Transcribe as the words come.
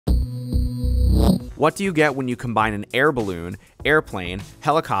What do you get when you combine an air balloon, airplane,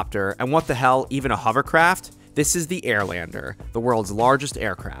 helicopter, and what the hell, even a hovercraft? This is the Airlander, the world's largest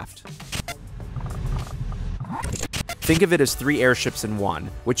aircraft. Think of it as 3 airships in one,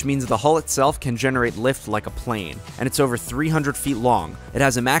 which means the hull itself can generate lift like a plane, and it's over 300 feet long. It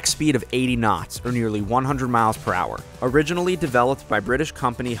has a max speed of 80 knots, or nearly 100 miles per hour. Originally developed by British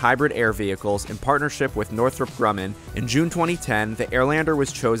company Hybrid Air Vehicles in partnership with Northrop Grumman, in June 2010, the Airlander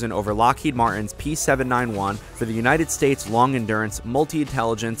was chosen over Lockheed Martin's P-791 for the United States Long Endurance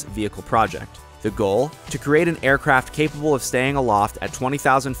Multi-Intelligence Vehicle Project. The goal? To create an aircraft capable of staying aloft at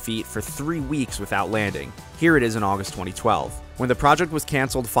 20,000 feet for 3 weeks without landing. Here it is in August 2012. When the project was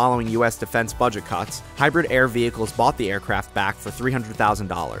canceled following US defense budget cuts, Hybrid Air Vehicles bought the aircraft back for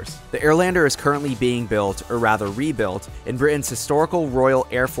 $300,000. The Airlander is currently being built, or rather rebuilt, in Britain's historical Royal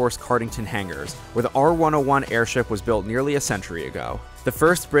Air Force Cardington hangars, where the R-101 airship was built nearly a century ago. The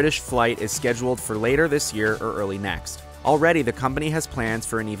first British flight is scheduled for later this year or early next. Already, the company has plans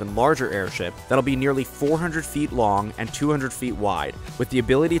for an even larger airship that'll be nearly 400 feet long and 200 feet wide, with the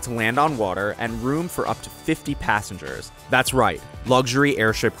ability to land on water and room for up to 50 passengers. That's right, luxury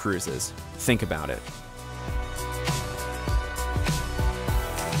airship cruises. Think about it.